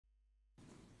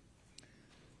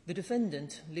The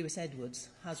defendant, Lewis Edwards,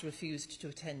 has refused to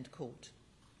attend court.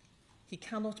 He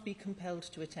cannot be compelled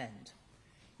to attend,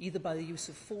 either by the use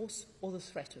of force or the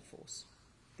threat of force.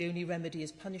 The only remedy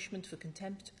is punishment for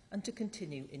contempt and to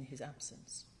continue in his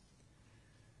absence.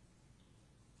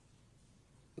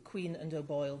 Queen and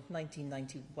O'Boyle,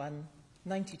 1991,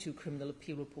 92 Criminal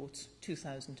Appeal Reports,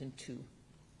 2002.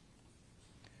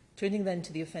 Turning then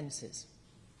to the offences.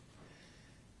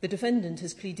 The defendant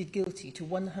has pleaded guilty to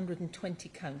 120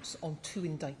 counts on 2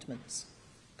 indictments,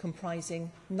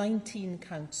 comprising 19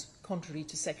 counts contrary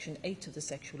to Section 8 of the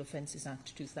Sexual Offences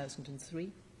Act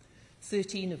 2003,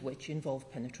 13 of which involve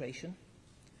penetration,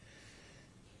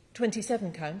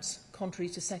 27 counts contrary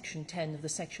to Section 10 of the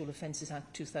Sexual Offences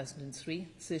Act 2003,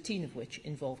 13 of which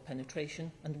involve penetration,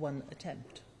 and 1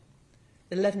 attempt.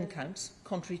 11 counts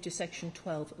contrary to Section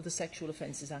 12 of the Sexual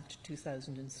Offences Act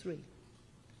 2003.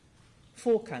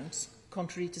 4 counts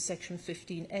contrary to Section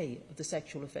 15A of the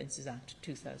Sexual Offences Act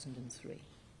 2003.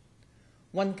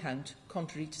 1 count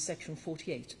contrary to Section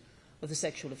 48 of the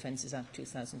Sexual Offences Act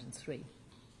 2003.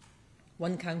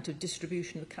 1 count of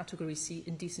distribution of Category C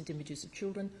indecent images of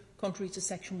children, contrary to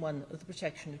Section 1 of the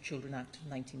Protection of Children Act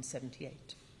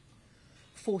 1978.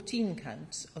 14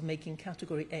 counts of making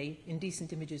Category A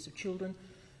indecent images of children,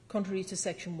 contrary to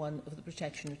Section 1 of the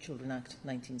Protection of Children Act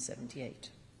 1978.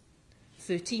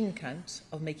 13 counts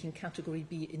of making Category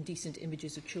B indecent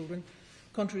images of children,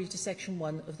 contrary to Section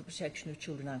 1 of the Protection of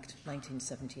Children Act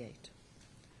 1978.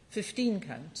 15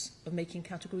 counts of making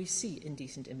Category C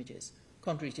indecent images,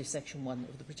 contrary to Section 1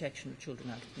 of the Protection of Children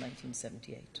Act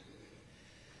 1978.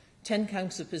 10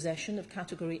 counts of possession of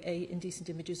Category A indecent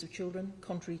images of children,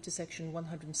 contrary to Section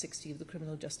 160 of the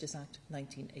Criminal Justice Act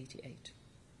 1988.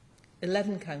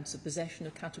 11 counts of possession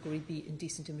of Category B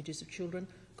indecent images of children,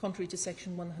 contrary to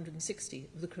Section 160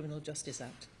 of the Criminal Justice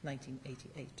Act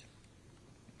 1988.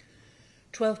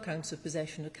 12 counts of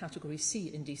possession of Category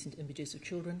C indecent images of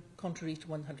children, contrary to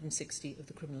 160 of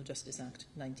the Criminal Justice Act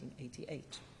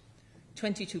 1988.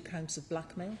 22 counts of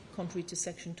blackmail, contrary to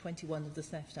Section 21 of the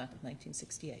Theft Act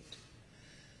 1968.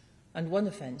 And 1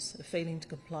 offence of failing to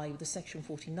comply with the Section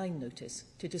 49 notice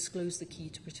to disclose the key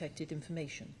to protected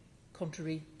information,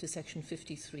 contrary to Section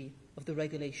 53 of the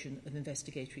Regulation of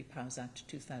Investigatory Powers Act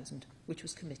 2000, which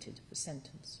was committed for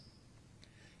sentence.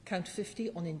 Count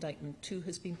 50 on Indictment 2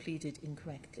 has been pleaded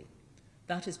incorrectly.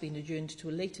 That has been adjourned to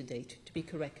a later date to be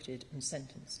corrected and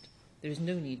sentenced. There is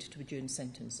no need to adjourn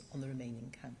sentence on the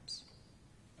remaining counts.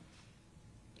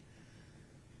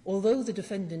 Although the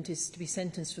defendant is to be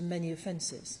sentenced for many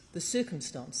offences, the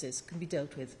circumstances can be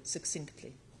dealt with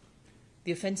succinctly.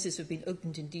 The offences have been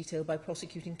opened in detail by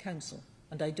prosecuting counsel,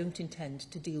 and I don't intend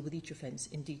to deal with each offence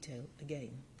in detail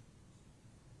again.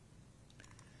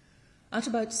 At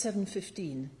about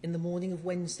 7:15 in the morning of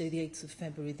Wednesday the 8th of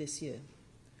February this year,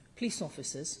 police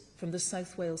officers from the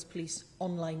South Wales Police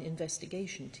Online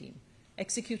Investigation Team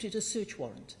executed a search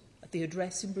warrant at the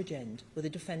address in Bridgend where the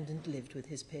defendant lived with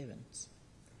his parents.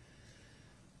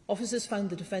 Officers found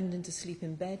the defendant asleep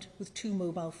in bed with 2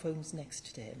 mobile phones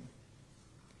next to him.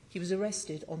 He was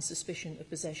arrested on suspicion of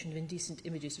possession of indecent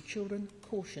images of children,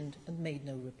 cautioned and made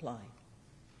no reply.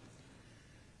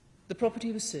 The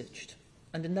property was searched,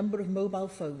 and a number of mobile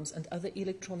phones and other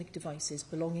electronic devices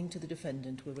belonging to the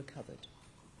defendant were recovered.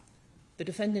 The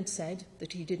defendant said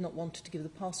that he did not want to give the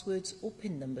passwords or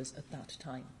PIN numbers at that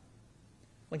time.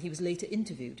 When he was later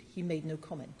interviewed, he made no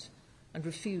comment and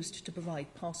refused to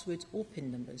provide passwords or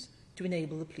PIN numbers to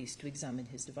enable the police to examine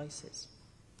his devices.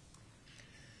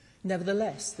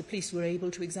 Nevertheless, the police were able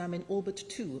to examine all but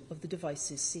 2 of the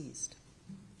devices seized.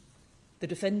 The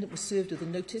defendant was served with a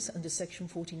notice under Section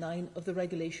 49 of the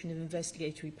Regulation of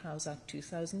Investigatory Powers Act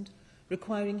 2000,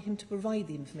 requiring him to provide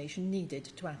the information needed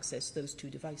to access those 2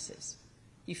 devices.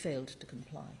 He failed to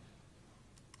comply.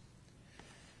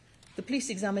 The police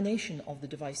examination of the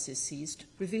devices seized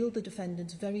revealed the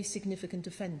defendant's very significant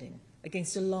offending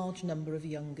against a large number of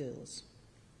young girls.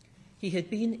 He had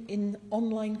been in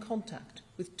online contact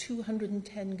with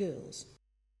 210 girls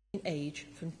in age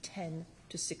from 10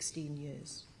 to 16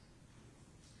 years.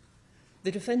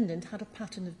 The defendant had a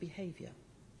pattern of behaviour.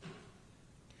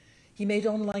 He made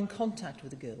online contact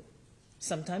with a girl,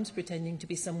 sometimes pretending to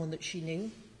be someone that she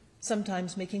knew,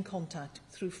 sometimes making contact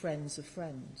through friends of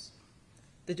friends.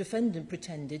 The defendant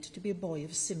pretended to be a boy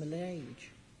of similar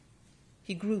age.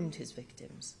 He groomed his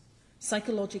victims,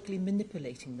 psychologically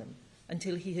manipulating them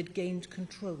until he had gained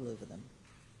control over them.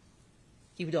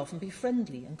 He would often be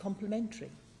friendly and complimentary,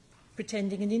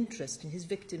 pretending an interest in his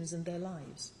victims and their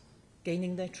lives,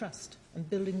 gaining their trust and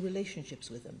building relationships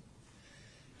with them,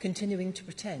 continuing to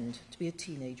pretend to be a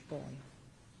teenage boy.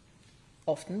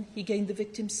 Often he gained the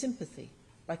victim's sympathy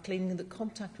by by claiming that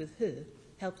contact with her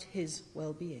helped his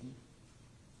well-being.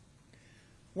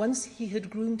 Once he had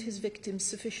groomed his victims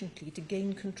sufficiently to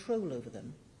gain control over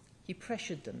them, he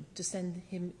pressured them to send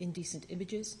him indecent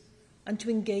images and to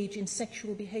engage in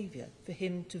sexual behaviour for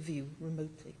him to view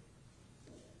remotely.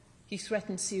 He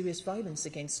threatened serious violence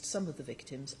against some of the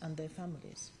victims and their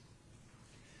families.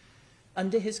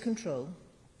 Under his control,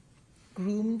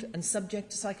 groomed and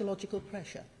subject to psychological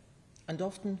pressure, and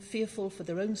often fearful for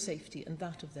their own safety and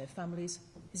that of their families,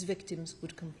 his victims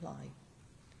would comply,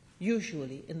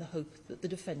 usually in the hope that the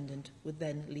defendant would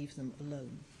then leave them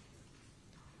alone.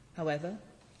 However,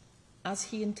 as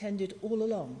he intended all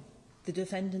along, the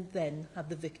defendant then had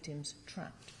the victims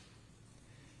trapped.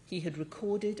 He had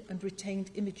recorded and retained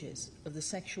images of the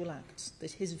sexual acts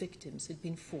that his victims had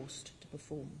been forced to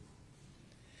perform.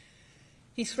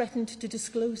 He threatened to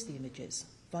disclose the images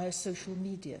via social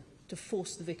media to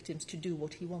force the victims to do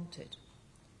what he wanted,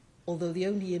 although the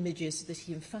only images that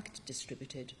he in fact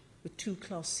distributed were 2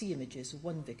 Class C images of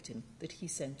one victim that he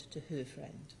sent to her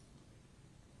friend.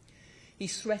 He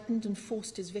threatened and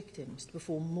forced his victims to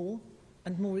perform more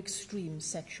and more extreme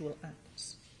sexual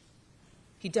acts.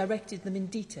 He directed them in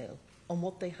detail on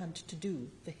what they had to do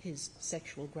for his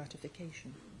sexual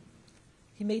gratification.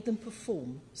 He made them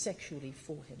perform sexually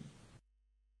for him.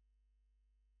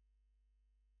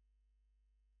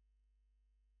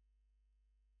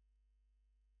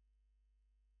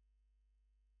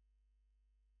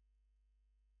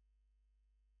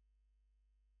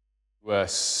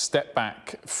 Step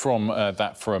back from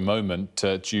that for a moment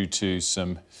due to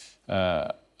some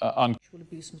sexual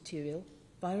abuse material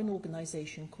via an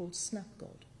organisation called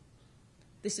SnapGod.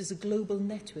 This is a global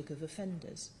network of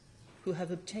offenders who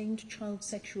have obtained child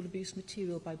sexual abuse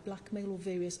material by blackmail or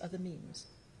various other means,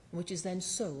 which is then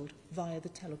sold via the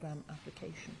Telegram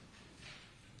application.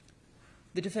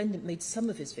 The defendant made some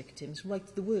of his victims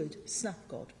write the word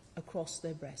SnapGod across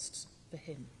their breasts for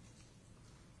him.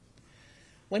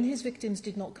 When his victims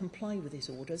did not comply with his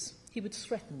orders, he would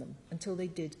threaten them until they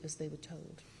did as they were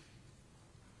told.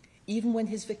 Even when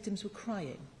his victims were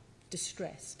crying,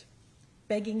 distressed,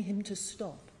 begging him to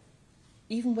stop,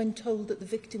 even when told that the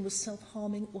victim was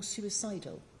self-harming or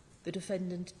suicidal, the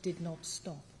defendant did not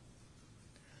stop.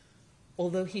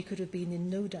 Although he could have been in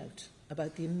no doubt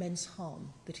about the immense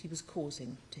harm that he was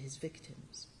causing to his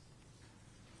victims.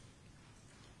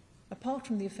 Apart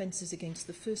from the offences against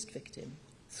the first victim,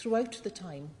 throughout the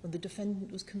time when the defendant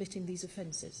was committing these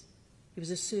offences, he was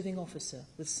a serving officer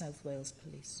with South Wales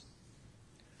Police.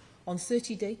 On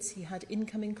 30 dates, he had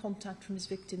incoming contact from his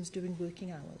victims during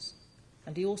working hours,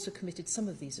 and he also committed some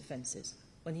of these offences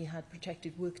when he had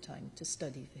protected work time to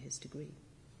study for his degree.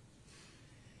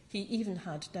 He even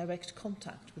had direct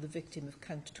contact with a victim of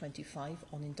Count 25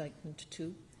 on Indictment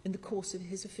 2 in the course of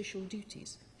his official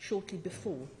duties, shortly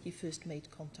before he first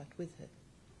made contact with her.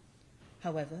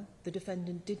 However, the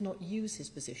defendant did not use his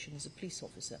position as a police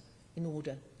officer in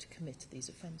order to commit these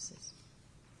offences.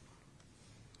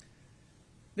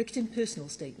 Victim personal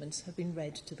statements have been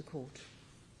read to the court.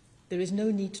 There is no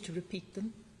need to repeat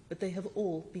them, but they have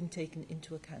all been taken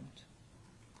into account.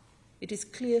 It is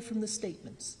clear from the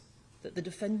statements that the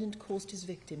defendant caused his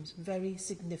victims very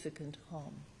significant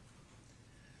harm.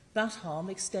 That harm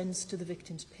extends to the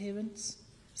victims' parents,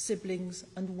 siblings,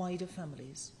 and wider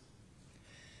families.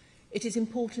 It is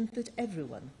important that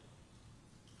everyone,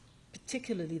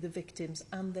 particularly the victims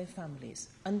and their families,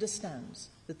 understands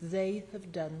that they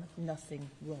have done nothing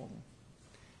wrong.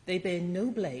 They bear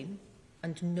no blame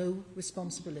and no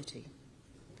responsibility.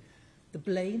 The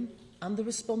blame and the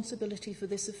responsibility for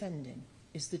this offending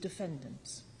is the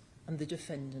defendant's, and the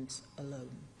defendant's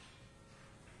alone.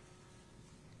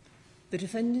 The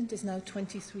defendant is now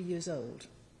 23 years old,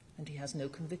 and he has no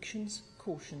convictions,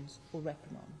 cautions, or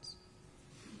reprimands.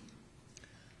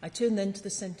 I turn then to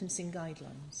the sentencing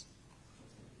guidelines.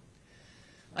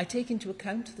 I take into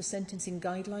account the sentencing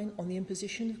guideline on the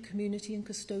imposition of community and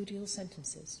custodial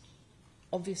sentences.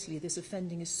 Obviously, this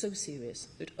offending is so serious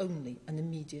that only an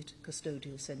immediate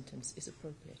custodial sentence is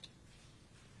appropriate.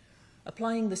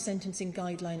 Applying the sentencing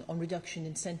guideline on reduction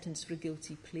in sentence for a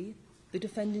guilty plea, the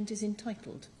defendant is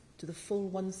entitled to the full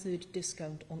 1/3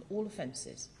 discount on all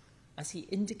offences, as he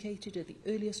indicated at the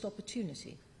earliest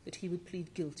opportunity that he would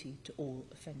plead guilty to all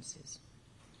offences.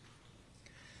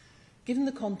 Given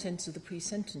the contents of the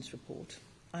pre-sentence report,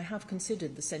 I have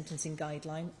considered the sentencing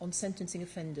guideline on sentencing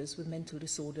offenders with mental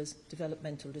disorders,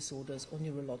 developmental disorders, or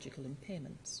neurological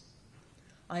impairments.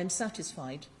 I am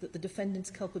satisfied that the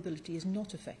defendant's culpability is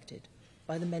not affected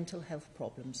by the mental health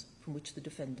problems from which the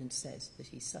defendant says that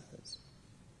he suffers.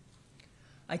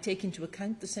 I take into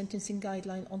account the sentencing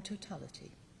guideline on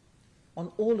totality.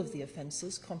 On all of the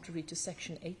offences, contrary to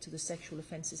Section 8 of the Sexual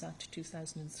Offences Act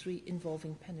 2003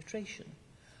 involving penetration,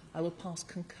 I will pass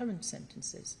concurrent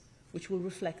sentences which will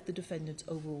reflect the defendant's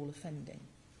overall offending.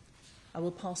 I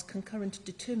will pass concurrent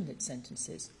determinate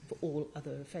sentences for all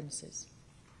other offences.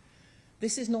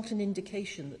 This is not an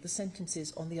indication that the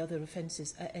sentences on the other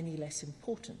offences are any less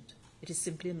important. It is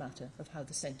simply a matter of how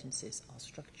the sentences are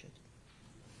structured.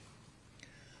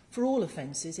 For all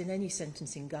offences in any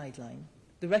sentencing guideline,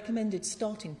 the recommended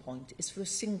starting point is for a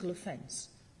single offence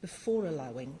before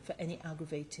allowing for any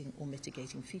aggravating or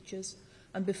mitigating features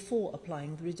and before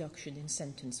applying the reduction in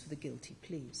sentence for the guilty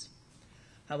pleas.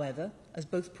 However, as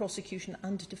both prosecution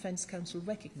and defence counsel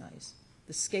recognise,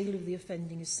 the scale of the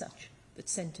offending is such that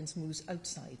sentence moves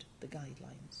outside the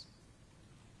guidelines.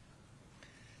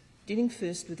 Dealing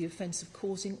first with the offence of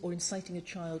causing or inciting a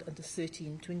child under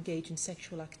 13 to engage in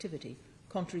sexual activity,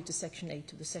 contrary to Section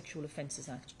 8 of the Sexual Offences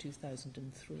Act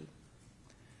 2003.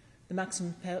 The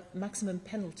maximum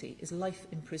penalty is life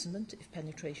imprisonment if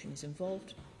penetration is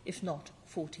involved, if not,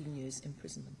 14 years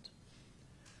imprisonment.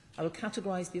 I will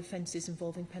categorise the offences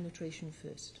involving penetration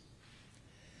first.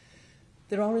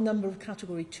 There are a number of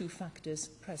Category 2 factors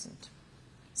present.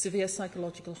 Severe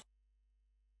psychological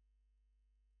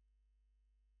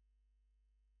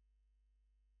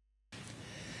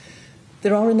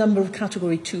There are a number of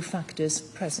Category 2 factors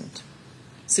present.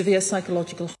 Severe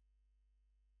psychological.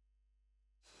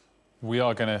 We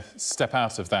are going to step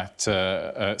out of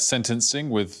that sentencing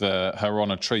with Her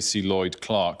Honour Tracy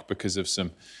Lloyd-Clark because of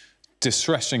some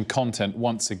distressing content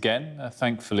once again.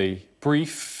 Thankfully,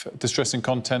 brief, distressing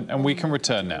content, and we can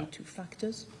return now. Two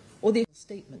factors or the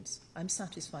statements. I'm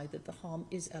satisfied that the harm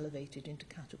is elevated into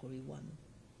Category 1.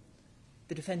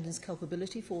 The defendant's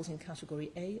culpability falls in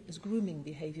Category A as grooming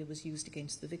behaviour was used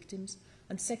against the victims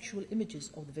and sexual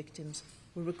images of the victims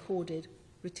were recorded,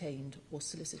 retained or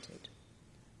solicited.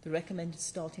 The recommended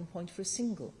starting point for a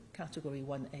single Category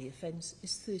 1A offence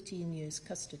is 13 years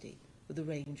custody, with a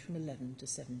range from 11 to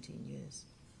 17 years.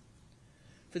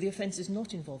 For the offences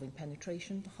not involving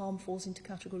penetration, the harm falls into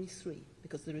Category 3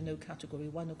 because there are no Category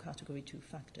 1 or Category 2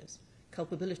 factors.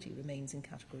 Culpability remains in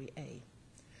Category A.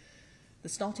 The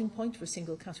starting point for a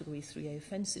single Category 3A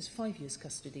offence is 5 years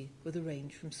custody, with a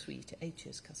range from 3 to 8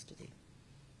 years custody.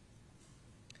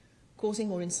 Causing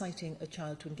or inciting a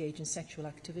child to engage in sexual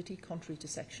activity contrary to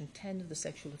Section 10 of the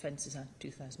Sexual Offences Act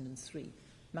 2003.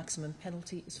 Maximum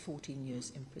penalty is 14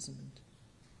 years imprisonment.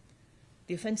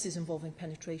 The offences involving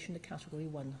penetration are Category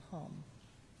 1 harm.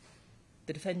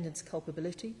 The defendant's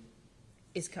culpability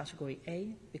is Category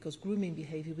A because grooming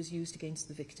behaviour was used against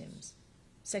the victims.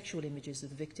 Sexual images of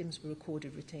the victims were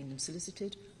recorded, retained and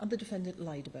solicited, and the defendant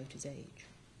lied about his age.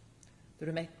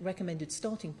 The recommended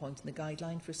starting point in the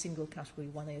guideline for a single Category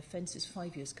 1A offence is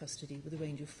 5 years custody with a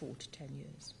range of 4 to 10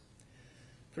 years.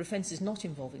 For offences not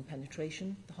involving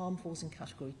penetration, the harm falls in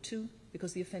Category 2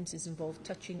 because the offences involve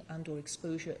touching and or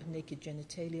exposure of naked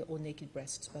genitalia or naked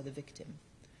breasts by the victim.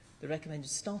 The recommended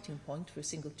starting point for a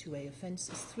single 2A offence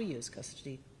is 3 years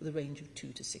custody with a range of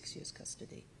 2 to 6 years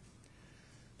custody.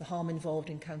 The harm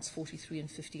involved in counts 43 and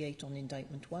 58 on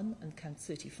Indictment 1 and count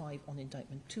 35 on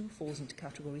Indictment 2 falls into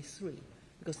Category 3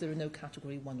 because there are no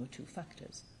Category 1 or 2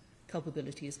 factors.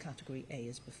 Culpability is Category A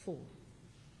as before.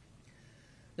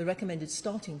 The recommended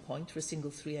starting point for a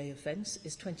single 3A offence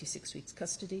is 26 weeks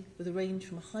custody with a range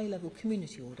from a high-level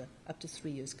community order up to 3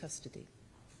 years custody.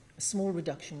 A small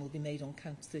reduction will be made on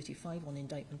count 35 on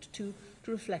Indictment 2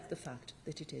 to reflect the fact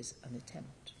that it is an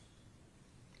attempt.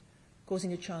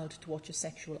 Causing a child to watch a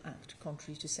sexual act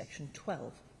contrary to Section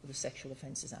 12 of the Sexual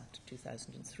Offences Act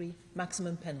 2003,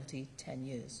 maximum penalty 10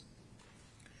 years.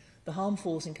 The harm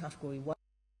falls in Category 1.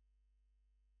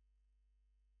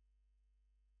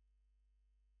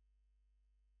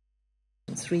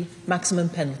 Maximum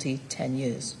penalty 10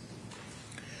 years.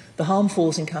 The harm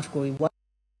falls in Category 1.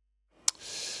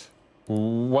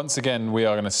 Once again, we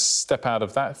are going to step out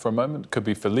of that for a moment. Could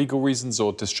be for legal reasons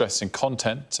or distressing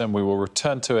content, and we will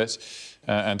return to it.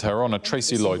 And Her Honour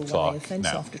Tracy Lloyd-Clark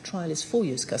now. After trial is 4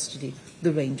 years custody,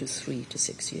 the range of 3 to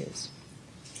 6 years.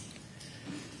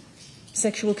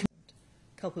 Sexual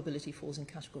culpability falls in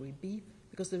Category B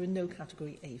because there are no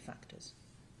Category A factors.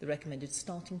 The recommended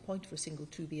starting point for a single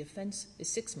 2B offence is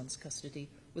 6 months custody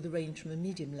with a range from a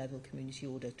medium-level community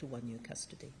order to 1 year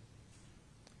custody.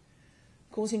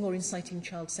 Causing or inciting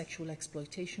child sexual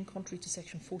exploitation contrary to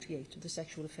Section 48 of the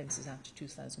Sexual Offences Act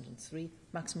 2003,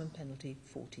 maximum penalty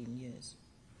 14 years.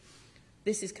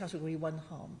 This is Category 1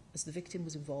 harm, as the victim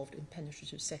was involved in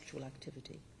penetrative sexual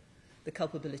activity. The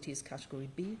culpability is Category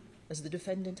B, as the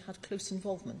defendant had close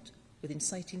involvement with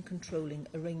inciting, controlling,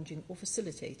 arranging or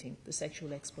facilitating the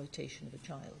sexual exploitation of a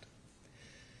child.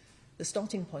 The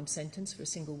starting point sentence for a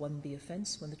single 1B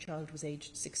offence when the child was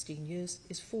aged 16 years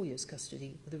is 4 years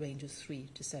custody with a range of 3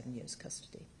 to 7 years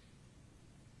custody.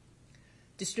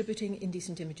 Distributing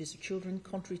indecent images of children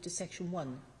contrary to Section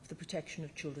 1 of the Protection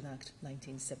of Children Act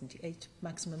 1978,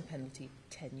 maximum penalty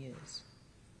 10 years.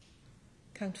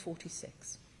 Count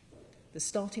 46. The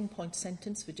starting point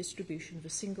sentence for distribution of a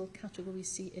single Category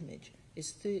C image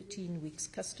is 13 weeks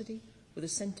custody with a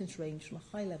sentence range from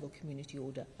a high-level community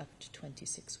order up to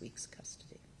 26 weeks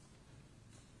custody.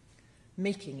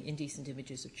 Making indecent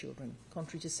images of children,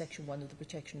 contrary to Section 1 of the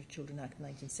Protection of Children Act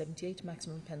 1978,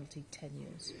 maximum penalty 10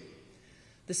 years.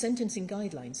 The sentencing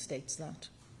guideline states that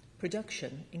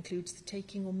production includes the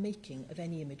taking or making of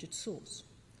any image at source,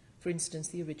 for instance,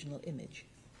 the original image.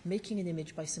 Making an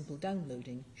image by simple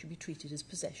downloading should be treated as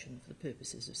possession for the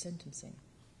purposes of sentencing.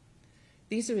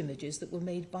 These are images that were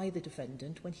made by the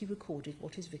defendant when he recorded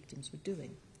what his victims were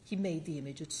doing. He made the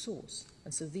image at source,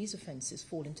 and so these offences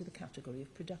fall into the category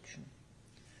of production.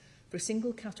 For a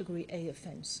single Category A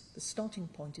offence, the starting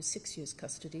point is 6 years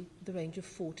custody with a range of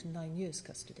 4 to 9 years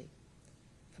custody.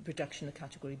 For production of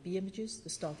Category B images, the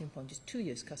starting point is 2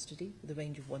 years custody with a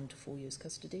range of 1 to 4 years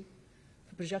custody.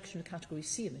 For production of Category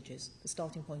C images, the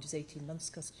starting point is 18 months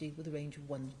custody with a range of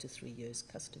 1 to 3 years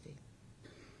custody.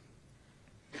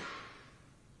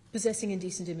 Possessing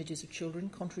indecent images of children,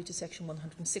 contrary to Section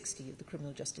 160 of the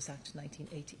Criminal Justice Act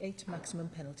 1988, maximum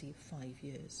penalty 5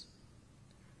 years.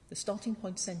 The starting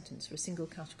point sentence for a single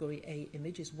Category A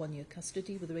image is 1 year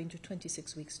custody with a range of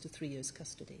 26 weeks to 3 years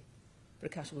custody. For a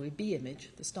Category B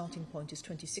image, the starting point is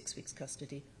 26 weeks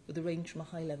custody with a range from a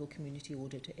high-level community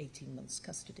order to 18 months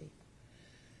custody.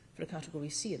 For a Category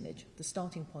C image, the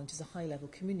starting point is a high-level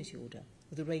community order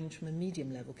with a range from a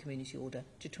medium-level community order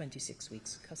to 26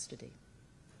 weeks custody.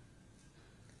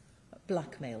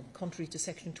 Blackmail, contrary to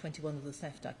Section 21 of the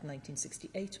Theft Act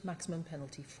 1968, maximum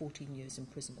penalty 14 years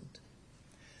imprisonment.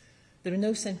 There are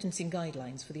no sentencing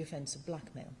guidelines for the offence of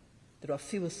blackmail. There are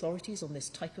few authorities on this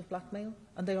type of blackmail,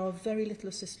 and there are very little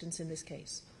assistance in this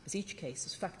case, as each case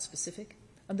is fact-specific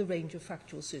and the range of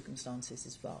factual circumstances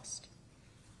is vast.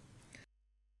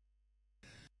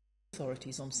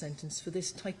 Authorities on sentence for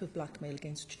this type of blackmail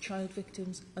against child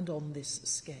victims and on this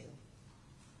scale.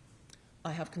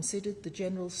 I have considered the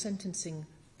general sentencing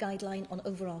guideline on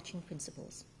overarching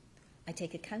principles. I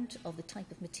take account of the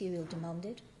type of material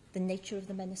demanded, the nature of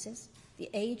the menaces,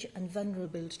 the age and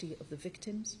vulnerability of the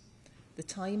victims, the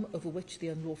time over which the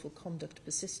unlawful conduct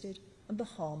persisted, and the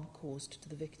harm caused to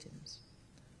the victims.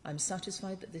 I am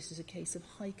satisfied that this is a case of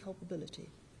high culpability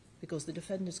because the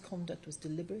defendant's conduct was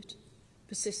deliberate,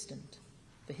 persistent,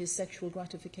 for his sexual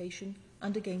gratification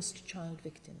and against child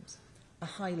victims. A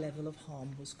high level of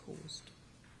harm was caused.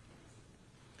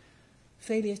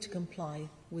 Failure to comply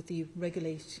with the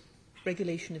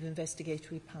Regulation of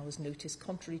Investigatory Powers Notice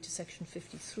contrary to Section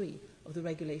 53 of the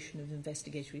Regulation of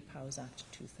Investigatory Powers Act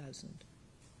 2000.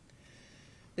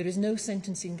 There is no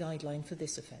sentencing guideline for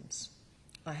this offence.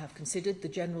 I have considered the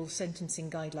general sentencing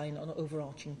guideline on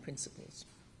overarching principles.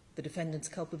 The defendant's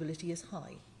culpability is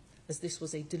high, as this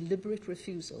was a deliberate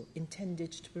refusal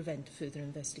intended to prevent further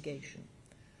investigation.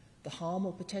 The harm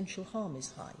or potential harm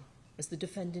is high, as the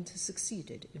defendant has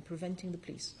succeeded in preventing the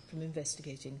police from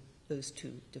investigating those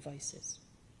two devices.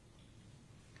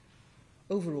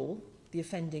 Overall, the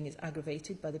offending is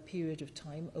aggravated by the period of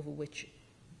time over which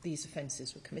these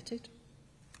offences were committed,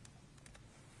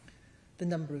 the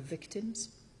number of victims,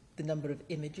 the number of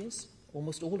images,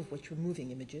 almost all of which were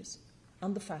moving images,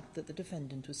 and the fact that the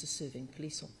defendant was a serving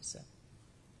police officer.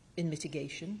 In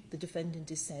mitigation, the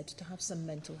defendant is said to have some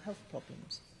mental health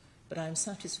problems, but I am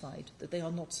satisfied that they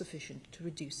are not sufficient to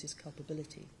reduce his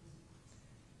culpability.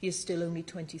 He is still only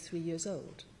 23 years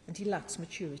old, and he lacks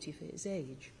maturity for his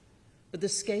age, but the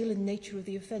scale and nature of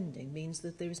the offending means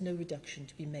that there is no reduction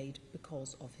to be made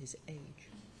because of his age.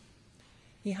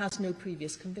 He has no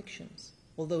previous convictions,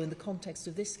 although in the context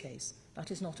of this case,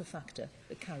 that is not a factor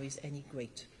that carries any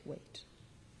great weight.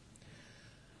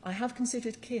 I have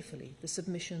considered carefully the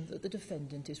submission that the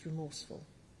defendant is remorseful.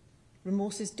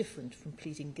 Remorse is different from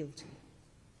pleading guilty.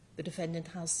 The defendant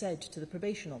has said to the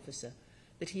probation officer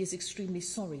that he is extremely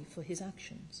sorry for his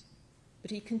actions,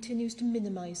 but he continues to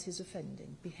minimise his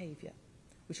offending behaviour,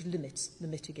 which limits the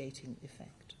mitigating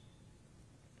effect.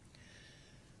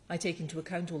 I take into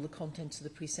account all the contents of the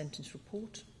pre-sentence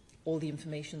report, all the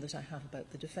information that I have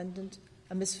about the defendant,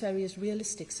 and Ms Ferrier's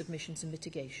realistic submissions and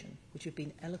mitigation, which have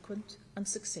been eloquent and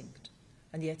succinct,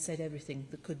 and yet said everything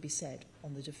that could be said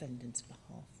on the defendant's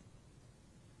behalf.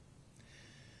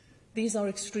 These are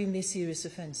extremely serious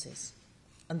offences,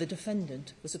 and the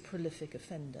defendant was a prolific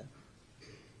offender.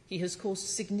 he has caused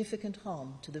significant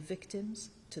harm to the victims,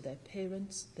 to their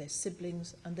parents, their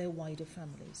siblings, and their wider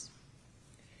families.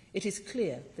 It is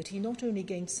clear that he not only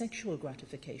gained sexual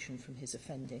gratification from his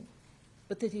offending,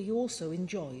 but that he also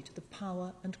enjoyed the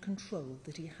power and control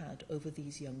that he had over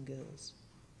these young girls.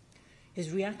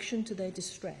 His reaction to their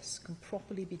distress can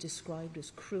properly be described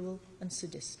as cruel and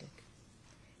sadistic.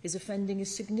 His offending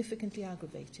is significantly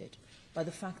aggravated by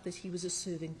the fact that he was a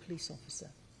serving police officer.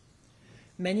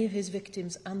 Many of his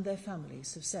victims and their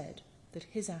families have said that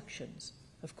his actions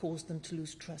have caused them to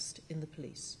lose trust in the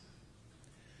police.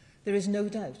 There is no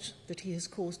doubt that he has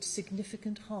caused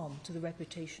significant harm to the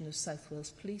reputation of South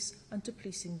Wales Police and to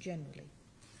policing generally.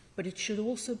 But it should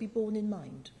also be borne in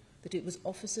mind that it was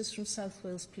officers from South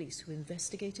Wales Police who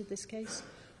investigated this case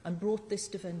and brought this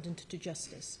defendant to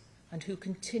justice, and who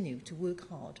continue to work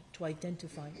hard to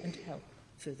identify and help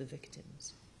further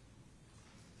victims.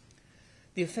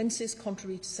 The offences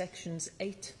contrary to sections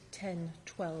 8, 10,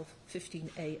 12,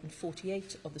 15A and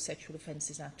 48 of the Sexual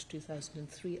Offences Act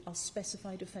 2003 are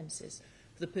specified offences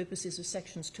for the purposes of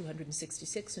sections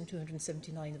 266 and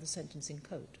 279 of the Sentencing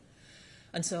Code,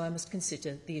 and so I must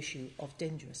consider the issue of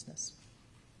dangerousness.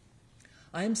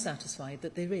 I am satisfied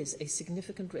that there is a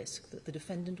significant risk that the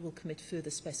defendant will commit further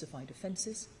specified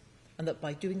offences, and that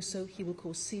by doing so he will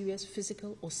cause serious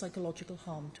physical or psychological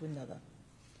harm to another.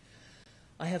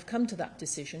 I have come to that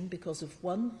decision because of,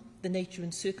 one, the nature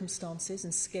and circumstances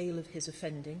and scale of his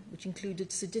offending, which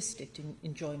included sadistic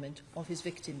enjoyment of his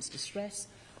victim's distress,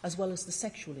 as well as the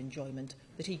sexual enjoyment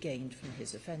that he gained from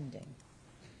his offending.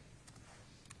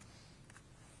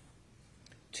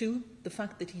 Two, the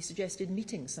fact that he suggested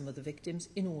meeting some of the victims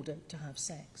in order to have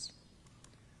sex.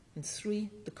 And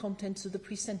three, the contents of the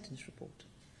pre-sentence report,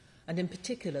 and in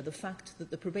particular the fact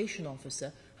that the probation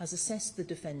officer has assessed the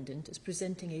defendant as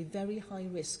presenting a very high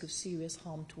risk of serious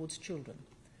harm towards children,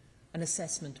 an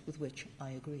assessment with which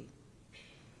I agree.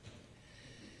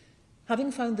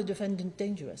 Having found the defendant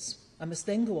dangerous, I must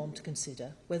then go on to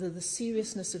consider whether the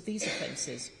seriousness of these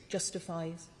offences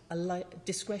justifies a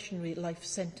discretionary life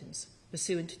sentence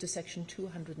pursuant to section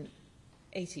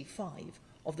 285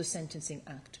 of the Sentencing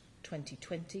Act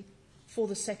 2020 for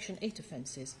the section 8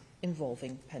 offences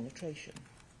involving penetration.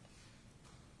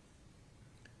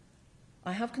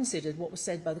 I have considered what was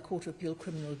said by the Court of Appeal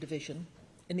Criminal Division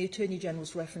in the Attorney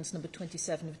General's reference number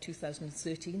 27 of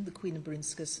 2013, the Queen and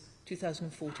Berinskas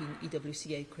 2014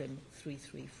 EWCA Crim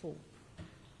 334.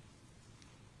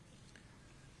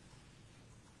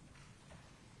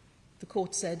 The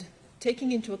Court said,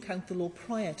 taking into account the law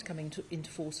prior to coming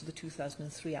into force of the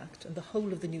 2003 Act and the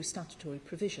whole of the new statutory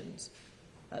provisions,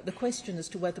 the question as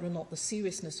to whether or not the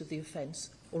seriousness of the offence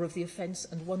or of the offence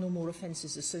and one or more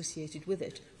offences associated with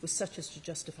it was such as to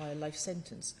justify a life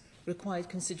sentence required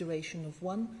consideration of,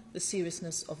 one, the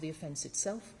seriousness of the offence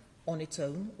itself on its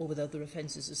own or with other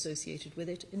offences associated with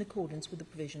it in accordance with the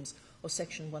provisions of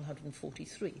section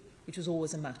 143, which was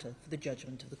always a matter for the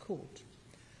judgment of the court.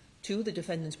 Two, the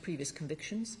defendant's previous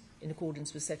convictions in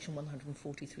accordance with section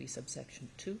 143 subsection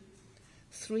 2.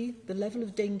 Three, the level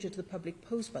of danger to the public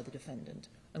posed by the defendant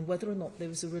and whether or not there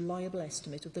was a reliable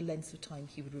estimate of the length of time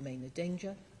he would remain a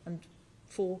danger, and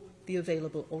four, the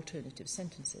available alternative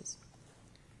sentences.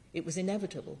 It was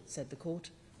inevitable, said the Court,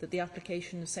 that the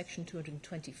application of section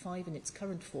 225 in its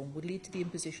current form would lead to the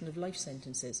imposition of life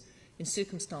sentences in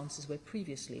circumstances where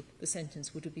previously the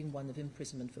sentence would have been one of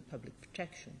imprisonment for public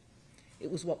protection.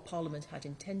 It was what Parliament had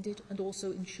intended and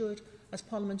also ensured, as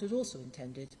Parliament had also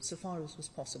intended, so far as was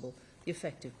possible, the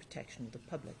effective protection of the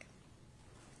public.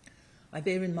 I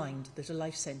bear in mind that a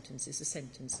life sentence is a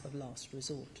sentence of last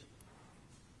resort.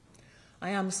 I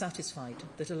am satisfied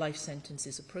that a life sentence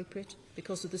is appropriate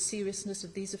because of the seriousness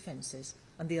of these offences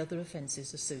and the other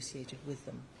offences associated with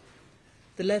them.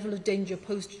 The level of danger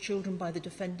posed to children by the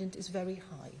defendant is very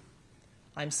high.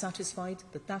 I am satisfied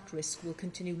that that risk will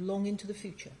continue long into the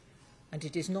future, and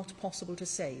it is not possible to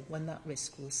say when that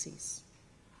risk will cease.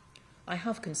 I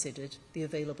have considered the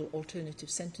available alternative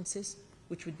sentences,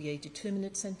 which would be a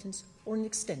determinate sentence or an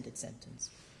extended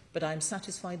sentence, but I am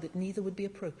satisfied that neither would be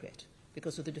appropriate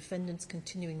because of the defendant's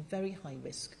continuing very high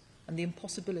risk and the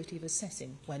impossibility of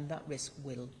assessing when that risk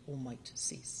will or might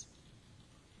cease.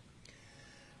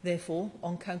 Therefore,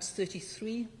 on counts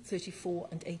 33, 34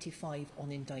 and 85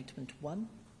 on indictment 1,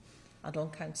 and on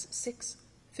counts 6,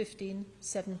 15,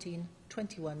 17,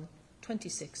 21,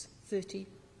 26, 30,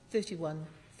 31,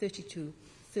 32,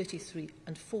 33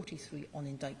 and 43 on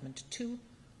indictment 2,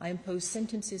 I impose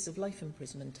sentences of life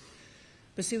imprisonment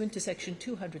pursuant to section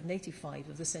 285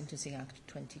 of the Sentencing Act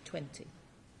 2020.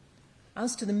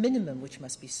 As to the minimum which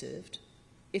must be served,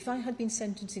 if I had been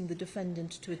sentencing the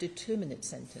defendant to a determinate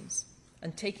sentence,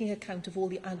 and taking account of all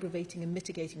the aggravating and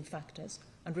mitigating factors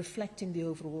and reflecting the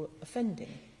overall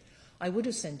offending, I would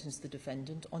have sentenced the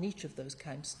defendant on each of those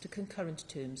counts to concurrent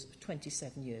terms of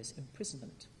 27 years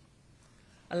imprisonment.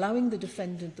 Allowing the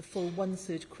defendant the full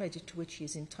one-third credit to which he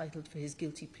is entitled for his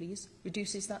guilty pleas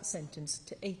reduces that sentence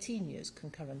to 18 years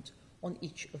concurrent on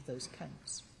each of those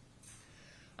counts.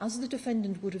 As the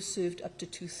defendant would have served up to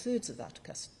two-thirds of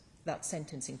that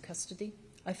sentence in custody,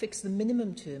 I fix the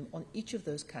minimum term on each of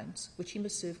those counts, which he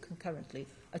must serve concurrently,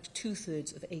 at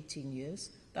two-thirds of 18 years,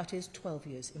 that is 12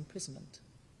 years imprisonment.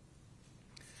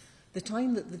 The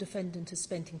time that the defendant has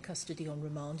spent in custody on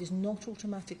remand is not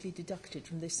automatically deducted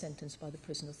from this sentence by the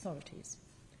prison authorities.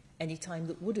 Any time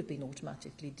that would have been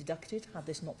automatically deducted, had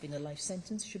this not been a life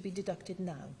sentence, should be deducted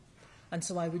now, and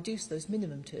so I reduce those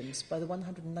minimum terms by the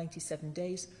 197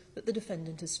 days that the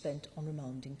defendant has spent on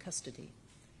remand in custody.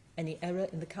 Any error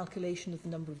in the calculation of the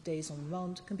number of days on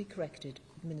remand can be corrected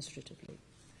administratively.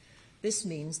 This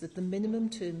means that the minimum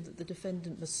term that the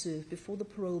defendant must serve before the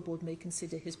parole board may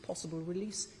consider his possible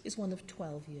release is one of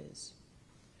 12 years.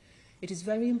 It is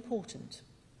very important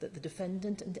that the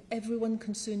defendant and everyone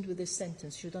concerned with this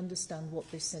sentence should understand what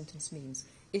this sentence means.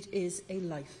 It is a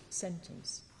life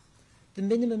sentence. The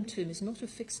minimum term is not a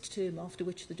fixed term after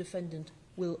which the defendant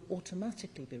will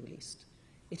automatically be released.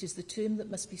 It is the term that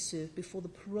must be served before the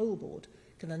parole board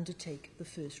can undertake the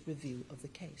first review of the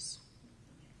case.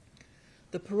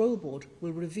 The parole board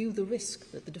will review the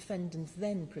risk that the defendant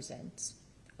then presents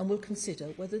and will consider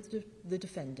whether the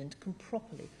defendant can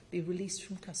properly be released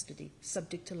from custody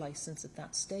subject to licence at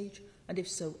that stage, and if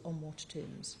so, on what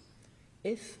terms.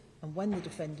 If and when the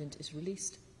defendant is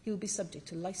released, he will be subject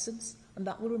to licence, and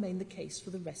that will remain the case for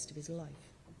the rest of his life.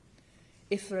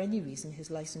 If for any reason his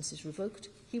licence is revoked,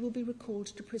 he will be recalled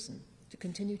to prison to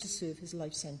continue to serve his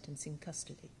life sentence in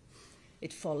custody.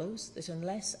 It follows that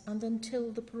unless and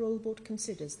until the parole board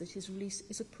considers that his release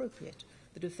is appropriate,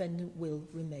 the defendant will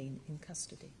remain in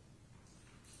custody.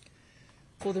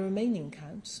 For the remaining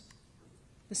counts,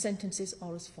 the sentences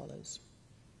are as follows.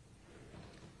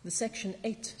 The Section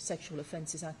 8 Sexual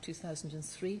Offences Act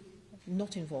 2003,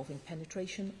 not involving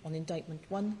penetration, on Indictment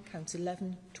 1, Counts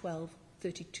 11, 12,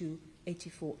 32,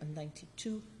 84 and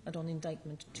 92, and on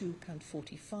Indictment 2, Count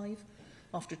 45.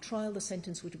 After trial, the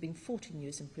sentence would have been 14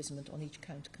 years imprisonment on each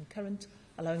count concurrent.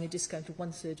 Allowing a discount of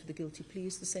one-third for the guilty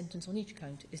pleas, the sentence on each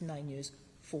count is 9 years,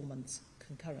 4 months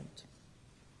concurrent.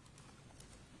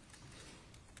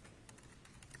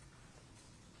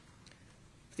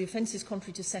 For the offences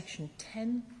contrary to Section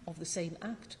 10 of the same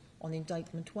Act, on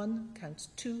Indictment 1, Counts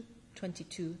 2,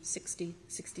 22, 60,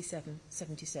 67,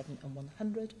 77 and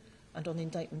 100, and on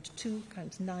Indictment 2,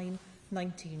 Counts 9,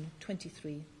 19,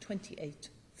 23, 28,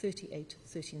 38,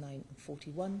 39 and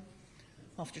 41.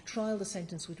 After trial, the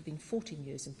sentence would have been 14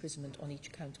 years imprisonment on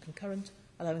each count concurrent.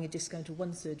 Allowing a discount of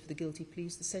one-third for the guilty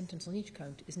pleas, the sentence on each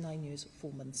count is 9 years,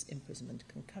 4 months imprisonment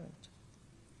concurrent.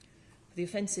 For the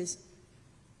offences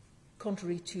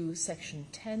contrary to Section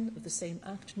 10 of the same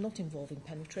Act, not involving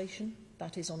penetration,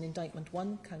 that is on Indictment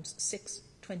 1, Counts 6,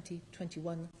 20,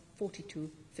 21, 42,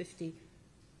 50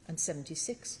 and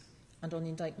 76, and on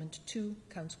Indictment 2,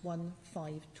 Counts 1,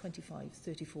 5, 25,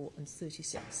 34 and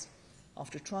 36.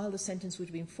 After trial, the sentence would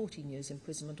have been 14 years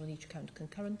imprisonment on each count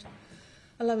concurrent.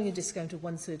 Allowing a discount of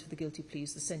one-third for the guilty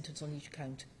pleas, the sentence on each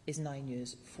count is 9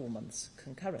 years, 4 months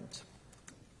concurrent.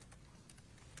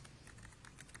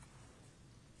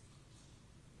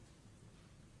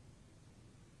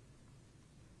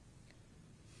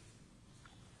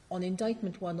 On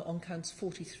Indictment 1 on Counts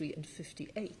 43 and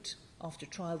 58, after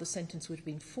trial, the sentence would have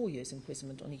been 4 years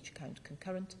imprisonment on each count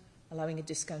concurrent. Allowing a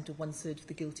discount of one-third for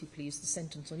the guilty pleas, the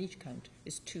sentence on each count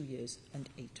is 2 years and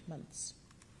 8 months.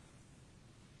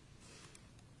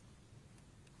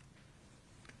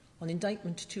 On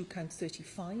Indictment 2, Count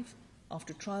 35,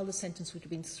 after trial, the sentence would have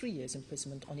been 3 years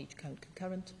imprisonment on each count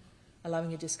concurrent.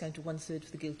 Allowing a discount of one-third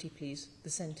for the guilty pleas, the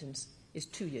sentence is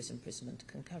 2 years imprisonment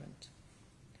concurrent.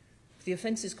 For the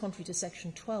offences contrary to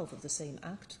Section 12 of the same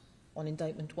Act, on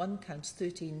Indictment 1, Counts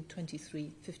 13,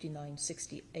 23, 59,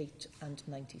 68 and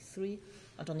 93,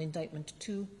 and on Indictment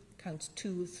 2, Counts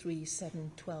 2, 3,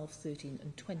 7, 12, 13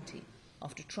 and 20.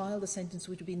 After trial, the sentence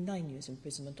would have been 9 years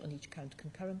imprisonment on each count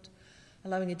concurrent.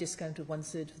 Allowing a discount of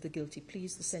one-third for the guilty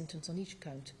pleas, the sentence on each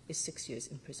count is 6 years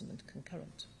imprisonment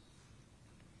concurrent.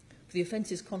 For the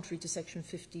offences contrary to Section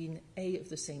 15A of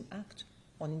the same Act,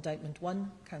 on Indictment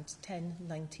 1, Counts 10,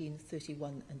 19,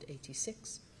 31 and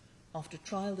 86, after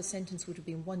trial, the sentence would have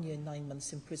been 1 year, 9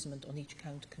 months imprisonment on each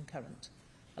count concurrent.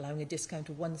 Allowing a discount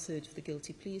of one-third for the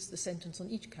guilty pleas, the sentence on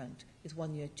each count is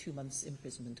 1 year, 2 months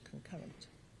imprisonment concurrent.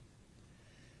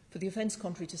 For the offence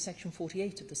contrary to Section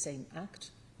 48 of the same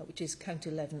Act, which is Count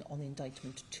 11 on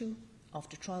Indictment 2,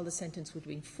 after trial the sentence would have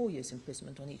been 4 years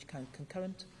imprisonment on each count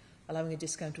concurrent. Allowing a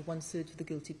discount of 1/3 for the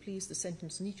guilty pleas, the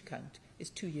sentence on each count is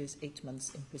 2 years, 8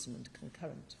 months imprisonment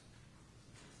concurrent.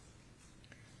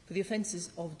 For the offences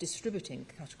of distributing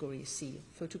Category C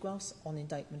photographs on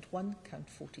Indictment 1, Count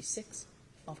 46,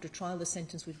 after trial the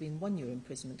sentence would have been 1 year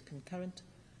imprisonment concurrent.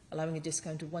 Allowing a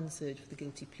discount of 1/3 for the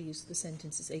guilty pleas, the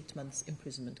sentence is 8 months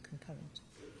imprisonment concurrent.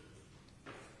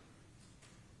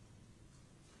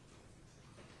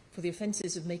 For the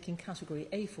offences of making Category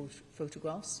A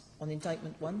photographs on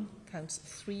Indictment 1, Counts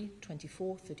 3,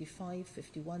 24, 35,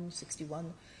 51,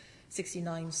 61,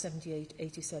 69, 78,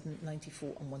 87,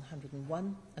 94 and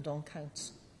 101, and on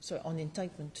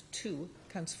Indictment 2,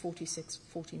 Counts 46,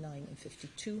 49 and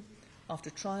 52, after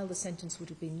trial the sentence would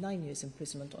have been 9 years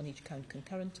imprisonment on each count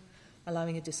concurrent.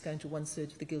 Allowing a discount of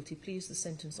 1/3 for the guilty pleas, the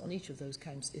sentence on each of those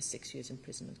counts is 6 years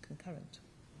imprisonment concurrent.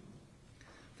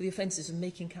 For the offences of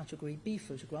making Category B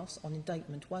photographs on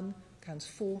Indictment 1, Counts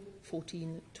 4,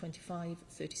 14, 25,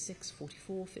 36,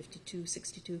 44, 52,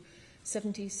 62,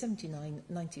 70, 79,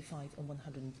 95 and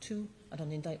 102, and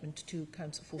on Indictment 2,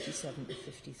 Counts 47 and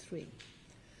 53.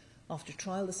 After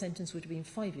trial, the sentence would have been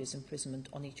 5 years imprisonment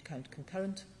on each count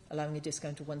concurrent. Allowing a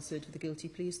discount of 1/3 for the guilty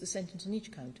pleas, the sentence on each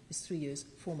count is 3 years,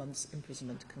 4 months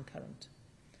imprisonment concurrent.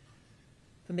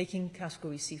 For making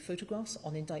Category C photographs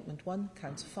on Indictment 1,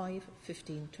 Counts 5,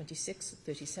 15, 26,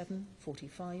 37,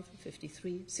 45,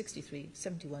 53, 63,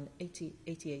 71, 80,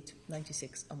 88,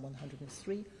 96 and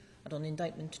 103, and on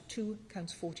Indictment 2,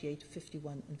 Counts 48,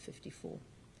 51 and 54.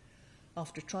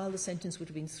 After trial, the sentence would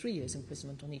have been 3 years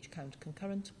imprisonment on each count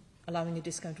concurrent. Allowing a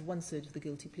discount of 1/3 of the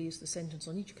guilty pleas, the sentence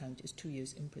on each count is 2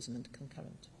 years imprisonment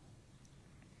concurrent.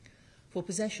 For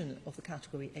possession of the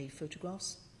Category A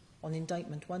photographs, on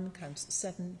Indictment 1, Counts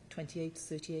 7, 28,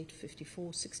 38,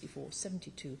 54, 64,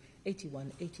 72,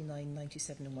 81, 89,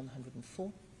 97 and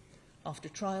 104. After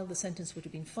trial, the sentence would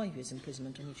have been 5 years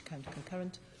imprisonment on each count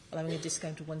concurrent. Allowing a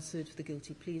discount of 1/3 for the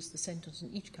guilty pleas, the sentence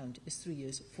on each count is 3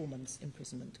 years, 4 months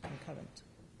imprisonment concurrent.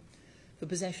 For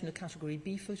possession of Category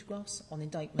B photographs on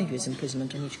Indictment 5 years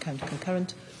imprisonment on each count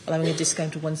concurrent. Allowing a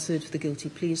discount of 1/3 for the guilty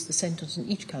pleas, the sentence on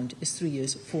each count is 3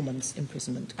 years, 4 months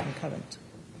imprisonment concurrent.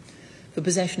 For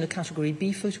possession of Category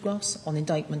B photographs on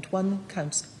Indictment 1,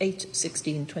 Counts 8,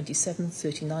 16, 27,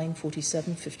 39,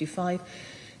 47, 55,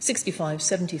 65,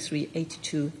 73,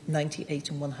 82,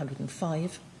 98 and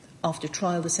 105. After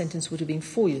trial, the sentence would have been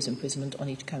 4 years imprisonment on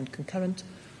each count concurrent.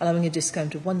 Allowing a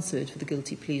discount of 1/3 for the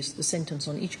guilty pleas, the sentence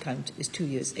on each count is 2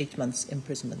 years, 8 months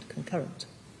imprisonment concurrent.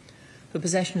 For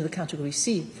possession of the Category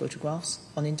C photographs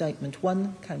on Indictment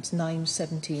 1, Counts 9,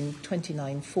 17,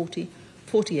 29, 40,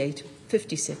 48,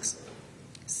 56,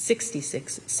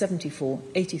 66, 74,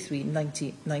 83,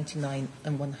 90, 99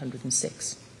 and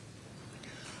 106.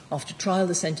 After trial,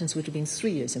 the sentence would have been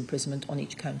 3 years imprisonment on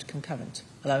each count concurrent.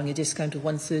 Allowing a discount of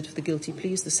 1/3 for the guilty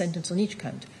pleas, the sentence on each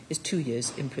count is 2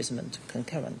 years imprisonment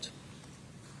concurrent.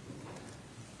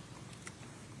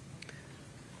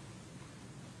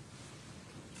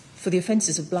 For the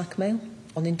offences of blackmail,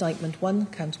 on Indictment 1,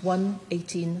 Counts 1,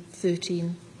 18,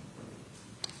 13,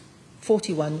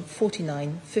 41,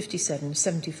 49, 57,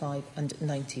 75 and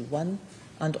 91,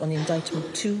 and on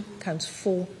Indictment 2, Counts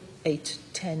 4, 8,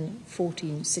 10,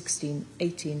 14, 16,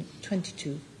 18,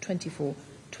 22, 24,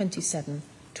 27,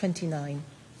 29,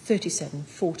 37,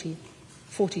 40,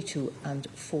 42 and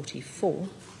 44.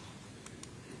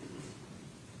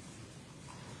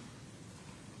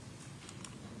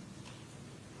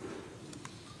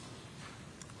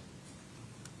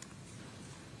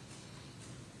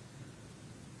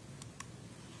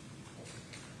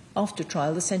 After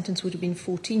trial, the sentence would have been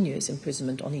 14 years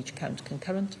imprisonment on each count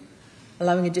concurrent,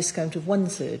 allowing a discount of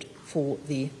 1/3 for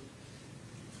the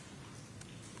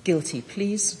guilty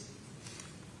pleas.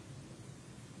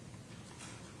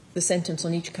 The sentence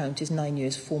on each count is 9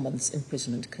 years, 4 months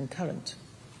imprisonment concurrent.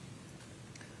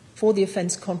 For the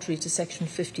offence contrary to Section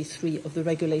 53 of the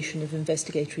Regulation of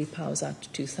Investigatory Powers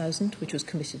Act 2000, which was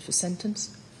committed for sentence,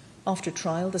 after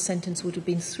trial, the sentence would have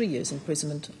been 3 years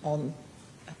imprisonment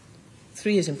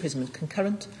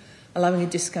concurrent, allowing a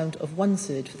discount of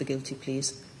 1/3 for the guilty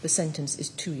pleas. The sentence is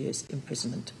 2 years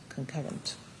imprisonment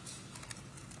concurrent.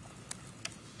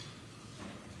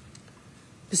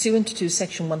 Pursuant to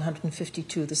Section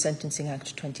 152 of the Sentencing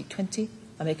Act 2020,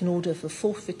 I make an order for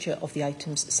forfeiture of the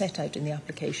items set out in the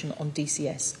application on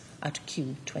DCS at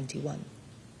Q21.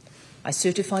 I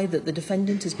certify that the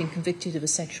defendant has been convicted of a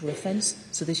sexual offence,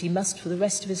 so that he must, for the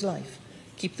rest of his life,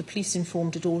 keep the police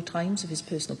informed at all times of his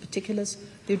personal particulars,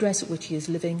 the address at which he is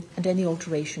living, and any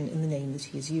alteration in the name that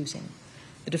he is using.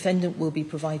 The defendant will be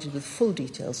provided with full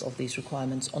details of these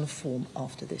requirements on a form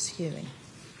after this hearing.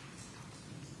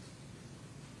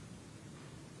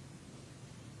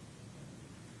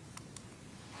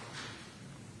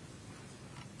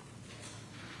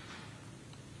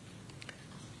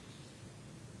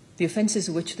 The offences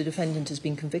of which the defendant has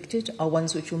been convicted are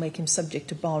ones which will make him subject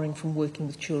to barring from working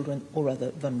with children or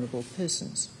other vulnerable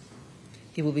persons.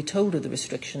 He will be told of the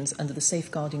restrictions under the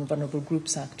Safeguarding Vulnerable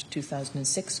Groups Act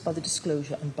 2006 by the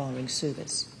Disclosure and Barring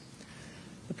Service.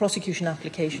 The prosecution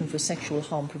application for a sexual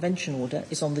harm prevention order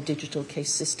is on the digital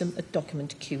case system at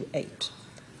document Q8.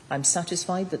 I am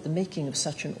satisfied that the making of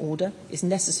such an order is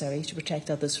necessary to protect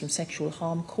others from sexual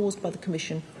harm caused by the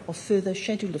commission of further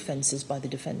scheduled offences by the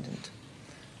defendant.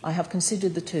 I have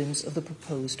considered the terms of the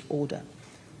proposed order.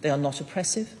 They are not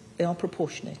oppressive, they are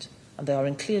proportionate, and they are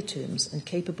in clear terms and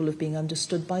capable of being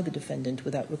understood by the defendant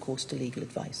without recourse to legal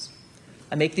advice.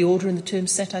 I make the order in the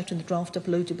terms set out in the draft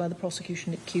uploaded by the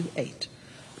prosecution at Q8.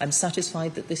 I am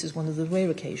satisfied that this is one of the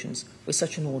rare occasions where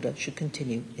such an order should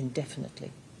continue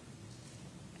indefinitely.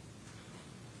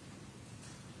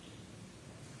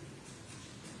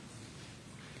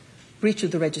 Breach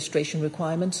of the registration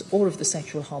requirements or of the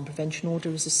sexual harm prevention order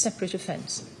is a separate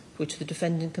offence for which the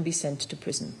defendant can be sent to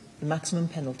prison. The maximum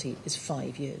penalty is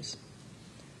 5 years.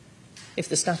 If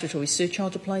the statutory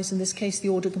surcharge applies in this case, the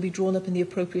order can be drawn up in the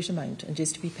appropriate amount and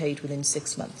is to be paid within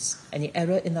 6 months. Any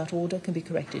error in that order can be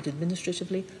corrected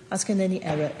administratively, as can any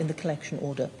error in the collection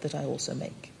order that I also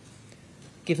make.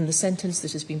 Given the sentence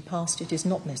that has been passed, it is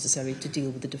not necessary to deal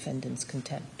with the defendant's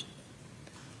contempt.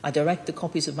 I direct the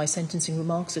copies of my sentencing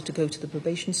remarks are to go to the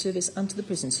probation service and to the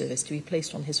prison service to be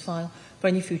placed on his file for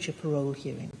any future parole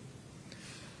hearing.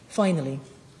 Finally,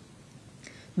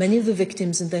 many of the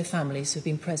victims and their families have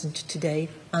been present today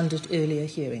and at earlier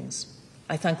hearings.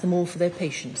 I thank them all for their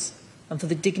patience and for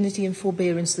the dignity and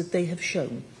forbearance that they have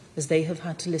shown as they have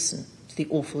had to listen to the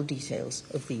awful details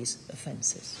of these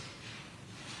offences.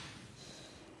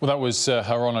 Well, that was Her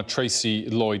Honour Tracy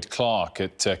Lloyd-Clark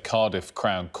at Cardiff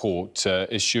Crown Court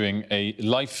issuing a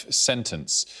life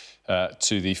sentence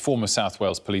to the former South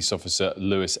Wales police officer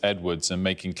Lewis Edwards and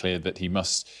making clear that he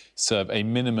must serve a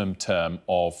minimum term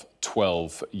of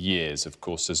 12 years. Of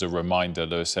course, as a reminder,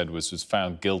 Lewis Edwards was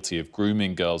found guilty of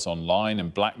grooming girls online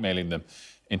and blackmailing them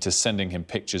into sending him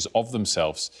pictures of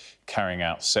themselves carrying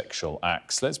out sexual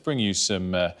acts. Let's bring you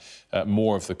some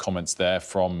more of the comments there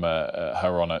from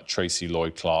Her Honour Tracy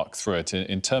Lloyd-Clark through it.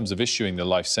 In terms of issuing the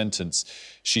life sentence,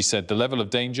 she said the level of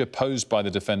danger posed by the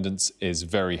defendants is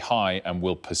very high and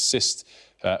will persist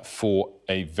for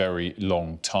a very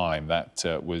long time. That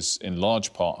was in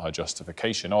large part her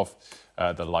justification of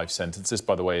the life sentence. This,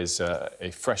 by the way, is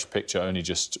a fresh picture only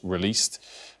just released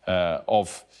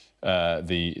of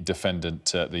the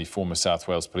defendant, the former South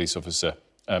Wales police officer,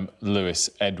 Lewis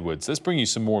Edwards. Let's bring you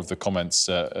some more of the comments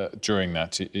during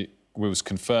that. It was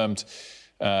confirmed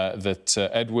that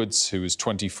Edwards, who was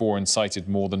 24, incited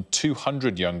more than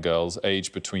 200 young girls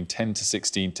aged between 10 to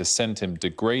 16 to send him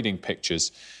degrading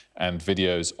pictures and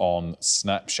videos on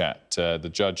Snapchat. The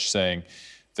judge saying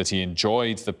that he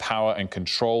enjoyed the power and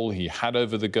control he had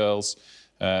over the girls,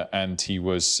 and he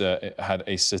had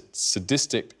a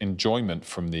sadistic enjoyment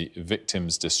from the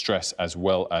victim's distress as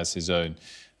well as his own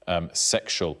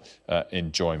sexual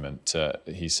enjoyment.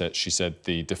 She said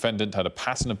the defendant had a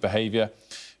pattern of behaviour.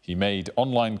 He made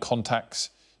online contacts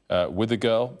with a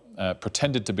girl,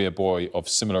 pretended to be a boy of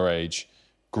similar age,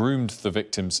 groomed the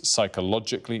victims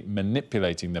psychologically,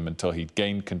 manipulating them until he'd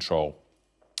gained control.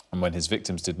 And when his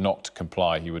victims did not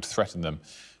comply, he would threaten them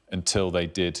until they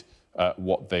did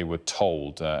what they were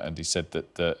told. And he said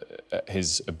that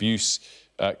his abuse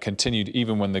continued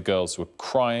even when the girls were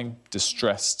crying,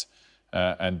 distressed,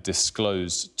 and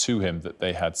disclosed to him that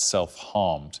they had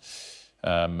self-harmed.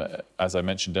 As I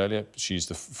mentioned earlier, she used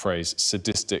the phrase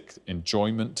sadistic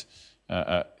enjoyment,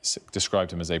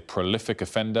 described him as a prolific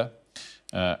offender,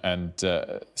 and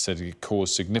said he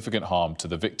caused significant harm to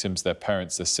the victims, their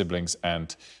parents, their siblings,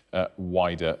 and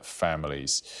wider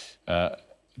families.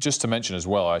 Just to mention as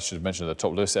well, I should have mentioned at the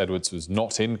top, Lewis Edwards was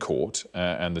not in court,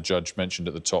 and the judge mentioned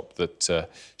at the top that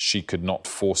she could not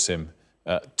force him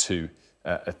to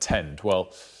attend.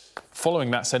 Well,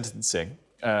 following that sentencing,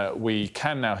 we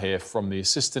can now hear from the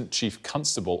Assistant Chief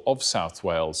Constable of South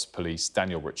Wales Police,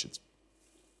 Daniel Richards.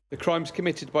 The crimes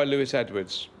committed by Lewis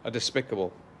Edwards are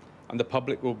despicable, and the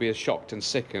public will be as shocked and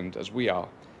sickened as we are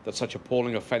that such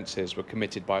appalling offences were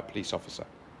committed by a police officer.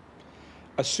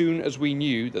 As soon as we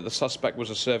knew that the suspect was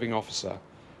a serving officer,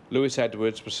 Lewis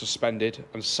Edwards was suspended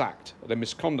and sacked at a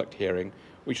misconduct hearing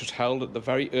which was held at the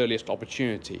very earliest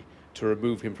opportunity to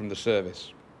remove him from the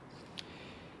service.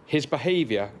 His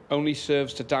behaviour only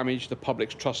serves to damage the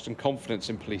public's trust and confidence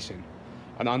in policing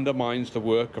and undermines the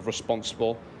work of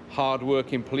responsible,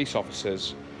 hard-working police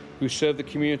officers who serve the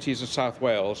communities of South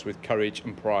Wales with courage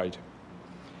and pride.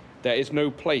 There is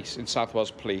no place in South Wales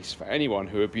Police for anyone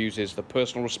who abuses the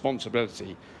personal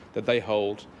responsibility that they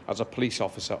hold as a police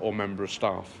officer or member of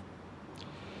staff.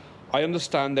 I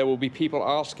understand there will be people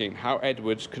asking how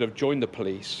Edwards could have joined the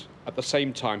police at the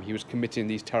same time he was committing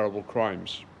these terrible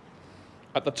crimes.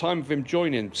 At the time of him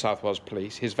joining South Wales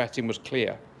Police, his vetting was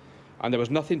clear, and there was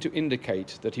nothing to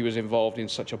indicate that he was involved in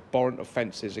such abhorrent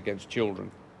offences against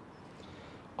children.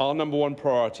 Our number one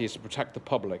priority is to protect the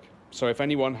public, so if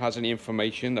anyone has any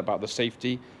information about the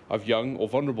safety of young or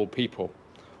vulnerable people,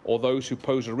 or those who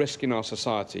pose a risk in our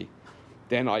society,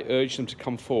 then I urge them to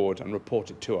come forward and report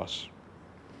it to us.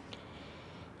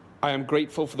 I am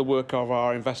grateful for the work of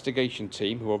our investigation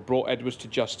team who have brought Edwards to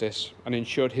justice and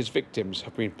ensured his victims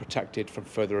have been protected from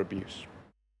further abuse.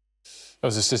 That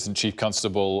was Assistant Chief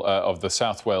Constable of the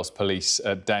South Wales Police,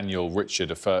 Daniel Richard.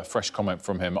 A fresh comment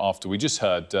from him after we just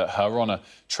heard Her Honour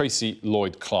Tracy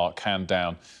Lloyd-Clark hand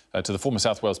down to the former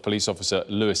South Wales police officer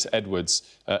Lewis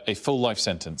Edwards a full life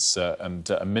sentence and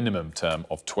a minimum term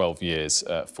of 12 years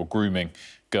for grooming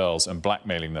girls and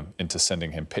blackmailing them into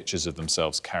sending him pictures of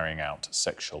themselves carrying out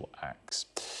sexual acts.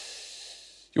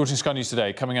 You're watching Sky News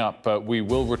Today. Coming up, we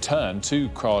will return to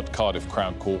Cardiff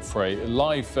Crown Court for a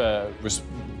live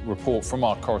report from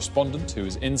our correspondent who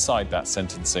is inside that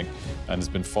sentencing and has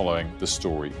been following the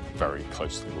story very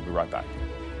closely. We'll be right back.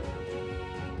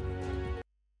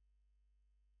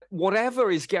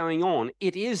 Whatever is going on,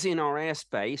 it is in our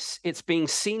airspace. It's being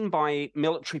seen by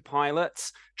military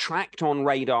pilots, tracked on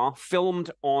radar,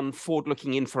 filmed on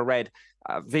forward-looking infrared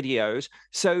videos.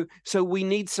 So we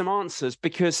need some answers,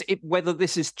 because whether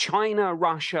this is China,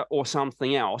 Russia, or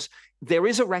something else, there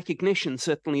is a recognition,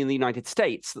 certainly in the United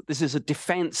States, that this is a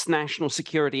defense, national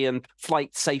security, and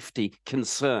flight safety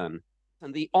concern.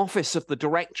 And the Office of the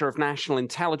Director of National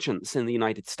Intelligence in the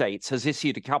United States has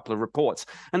issued a couple of reports.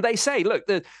 And they say, look,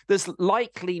 there's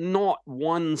likely not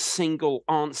one single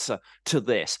answer to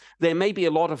this. There may be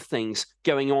a lot of things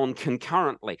going on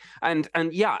concurrently. And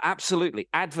yeah, absolutely,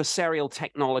 adversarial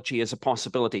technology is a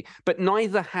possibility. But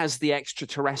neither has the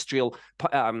extraterrestrial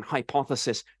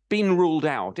hypothesis been ruled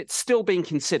out. It's still being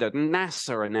considered. And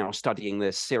NASA are now studying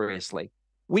this seriously.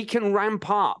 We can ramp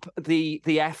up the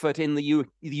effort in the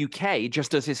UK,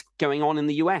 just as is going on in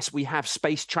the US. We have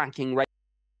space tracking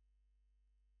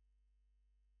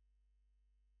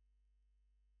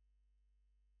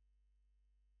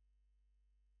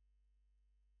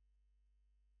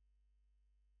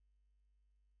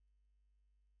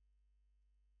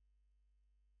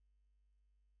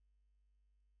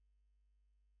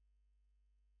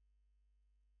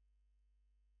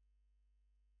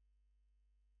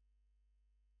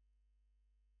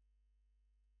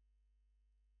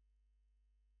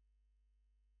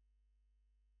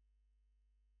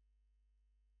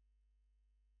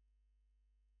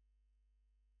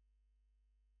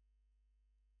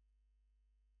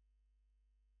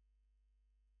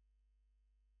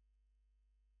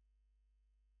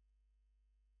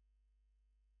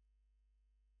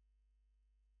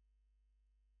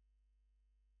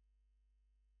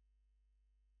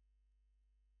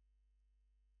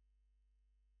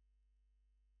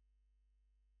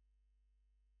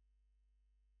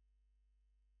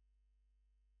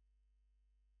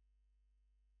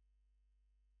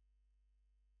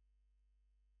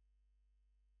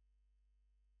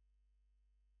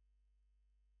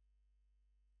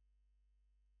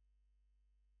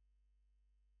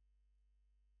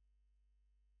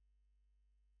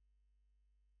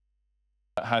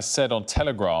has said on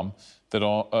Telegram that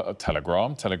on October the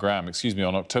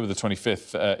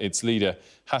 25th, its leader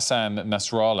Hassan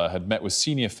Nasrallah had met with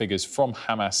senior figures from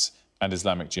Hamas and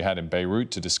Islamic Jihad in Beirut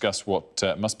to discuss what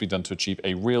must be done to achieve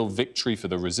a real victory for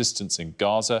the resistance in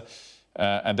Gaza.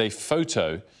 And a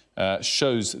photo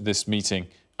shows this meeting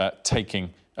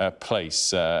taking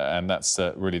place. And that's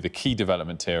really the key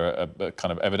development here, a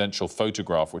kind of evidential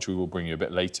photograph, which we will bring you a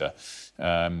bit later.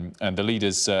 And the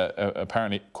leaders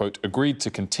apparently, quote, agreed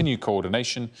to continue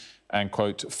coordination and,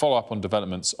 quote, follow up on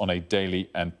developments on a daily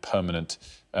and permanent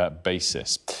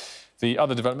basis. The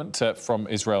other development from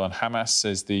Israel and Hamas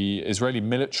is the Israeli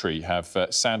military have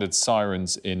sounded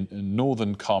sirens in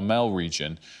northern Carmel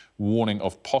region, warning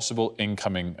of possible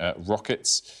incoming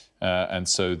rockets. And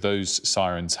so those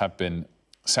sirens have been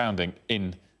sounding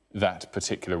in that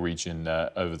particular region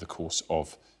over the course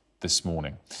of this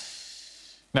morning.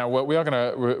 Now, we are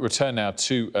going to return now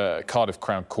to Cardiff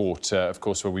Crown Court, of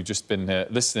course, where we've just been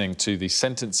listening to the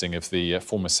sentencing of the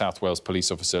former South Wales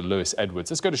police officer Lewis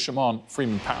Edwards. Let's go to Siobhan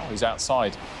Freeman-Powell, who's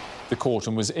outside the court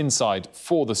and was inside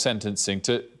for the sentencing,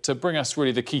 to bring us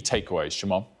really the key takeaways.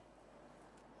 Siobhan.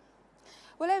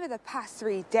 Well, over the past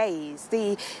 3 days,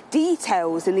 the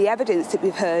details and the evidence that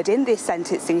we've heard in this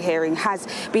sentencing hearing has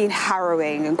been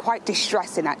harrowing and quite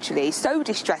distressing, actually. So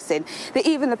distressing that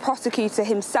even the prosecutor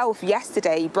himself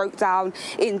yesterday broke down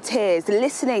in tears,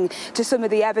 listening to some of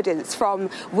the evidence from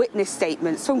witness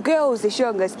statements from girls as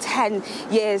young as 10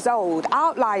 years old,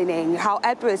 outlining how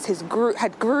Edwards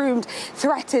had groomed,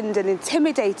 threatened and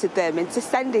intimidated them into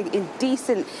sending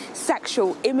indecent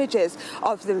sexual images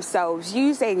of themselves,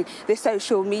 using the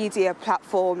social media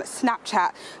platform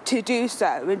Snapchat to do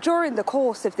so. And during the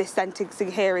course of this sentencing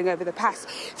hearing over the past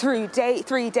 3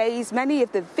 days, many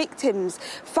of the victims'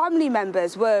 family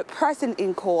members were present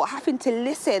in court, having to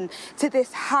listen to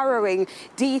this harrowing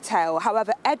detail.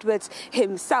 However, Edwards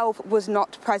himself was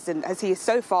not present, as he is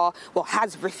so far,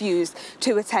 has refused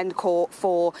to attend court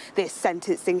for this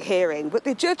sentencing hearing. But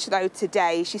the judge, though,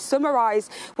 today, she summarised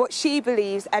what she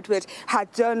believes Edward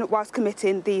had done whilst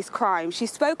committing these crimes. She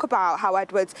spoke about how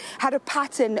Edwards had a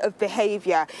pattern of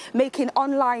behaviour, making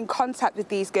online contact with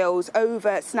these girls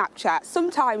over Snapchat,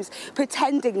 sometimes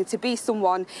pretending to be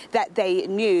someone that they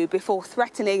knew before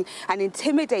threatening and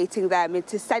intimidating them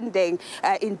into sending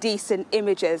indecent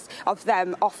images of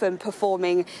them, often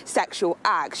performing sexual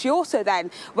acts. She also then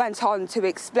went on to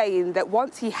explain that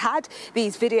once he had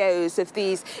these videos of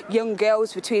these young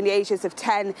girls between the ages of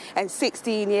 10 and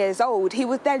 16 years old, he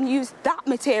would then use that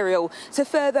material to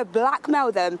further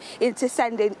blackmail them into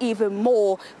sending even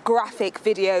more graphic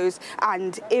videos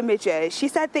and images. She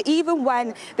said that even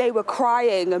when they were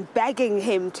crying and begging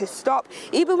him to stop,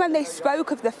 even when they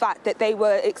spoke of the fact that they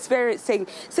were experiencing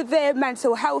severe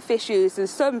mental health issues, and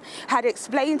some had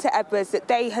explained to Edwards that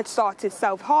they had started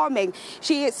self-harming,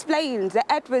 she explained that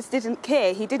Edwards didn't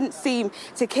care. He didn't seem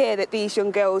to care that these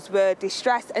young girls were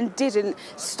distressed and didn't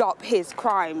stop his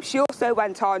crime. She also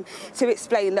went on to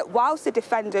explain that whilst the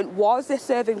defendant was a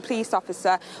serving police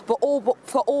officer for all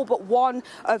but one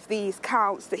of these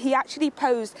counts, that he actually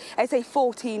posed as a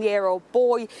 14-year-old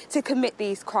boy to commit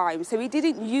these crimes. So he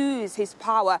didn't use his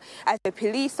power as a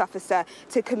police officer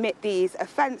to commit these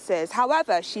offences.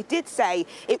 However, she did say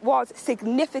it was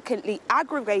significantly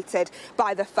aggravated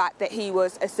by the fact that he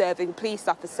was a serving police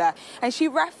officer. And she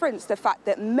referenced the fact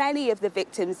that many of the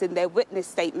victims in their witness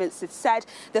statements had said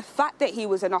the fact that he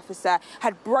was an officer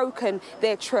had broken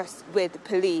their trust with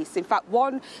police. In fact,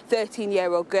 one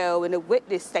 13-year-old girl in a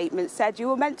witness statement said, "You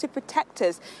were meant to protect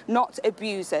us, not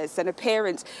abuse us." And a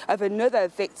parent of another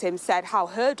victim said how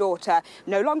her daughter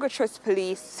no longer trusts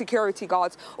police, security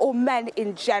guards or men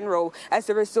in general as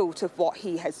a result of what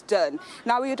he has done.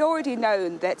 Now, we had already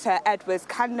known that Edwards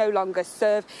can no longer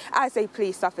serve as a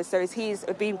police officer, as he's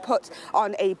been put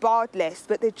on a barred list,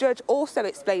 but the judge also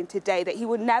explained today that he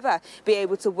would never be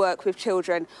able to work with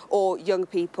children or young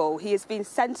people. He has been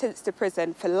sentenced to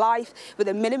prison for life with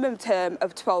a minimum term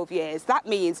of 12 years. That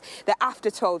means that after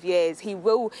 12 years he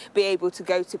will be able to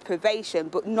go to probation,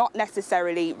 but not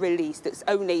necessarily released. It's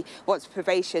only once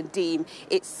probation deem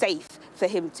it's safe for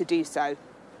him to do so.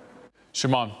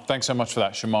 Siobhan, thanks so much for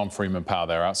that. Siobhan Freeman-Powell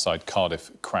there outside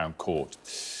Cardiff Crown Court.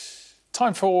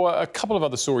 Time for a couple of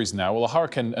other stories now. Well, a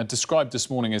hurricane described this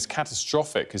morning as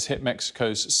catastrophic has hit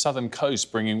Mexico's southern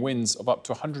coast, bringing winds of up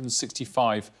to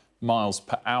 165 miles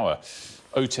per hour.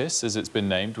 Otis, as it's been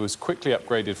named, was quickly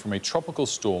upgraded from a tropical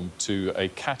storm to a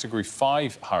Category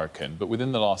 5 hurricane. But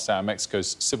within the last hour,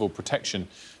 Mexico's Civil Protection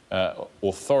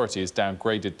Authority has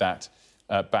downgraded that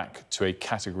back to a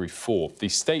Category 4. The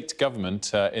state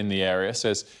government in the area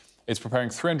says it's preparing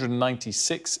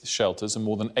 396 shelters and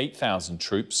more than 8,000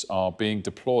 troops are being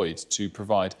deployed to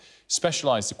provide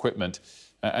specialised equipment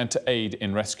and to aid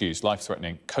in rescues.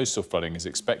 Life-threatening coastal flooding is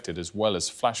expected, as well as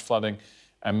flash flooding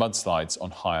and mudslides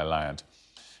on higher land.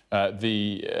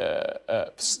 The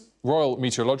Royal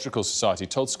Meteorological Society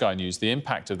told Sky News the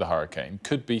impact of the hurricane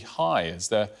could be high, as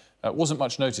there wasn't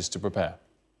much notice to prepare.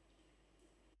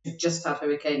 We've just had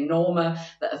Hurricane Norma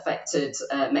that affected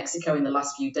Mexico in the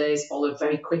last few days, followed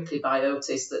very quickly by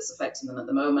Otis that's affecting them at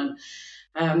the moment.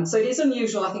 So it is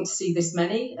unusual, I think, to see this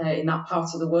many in that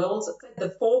part of the world. The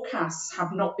forecasts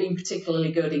have not been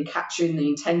particularly good in capturing the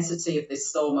intensity of this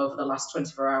storm over the last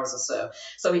 24 hours or so.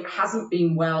 So it hasn't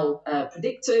been well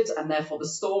predicted, and therefore the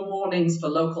storm warnings for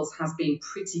locals has been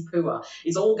pretty poor.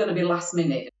 It's all going to be last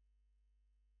minute.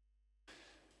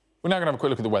 We're now going to have a quick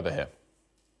look at the weather here.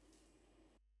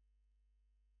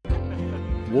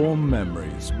 Warm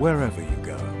memories wherever you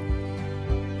go.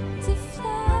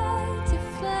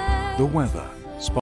 The weather.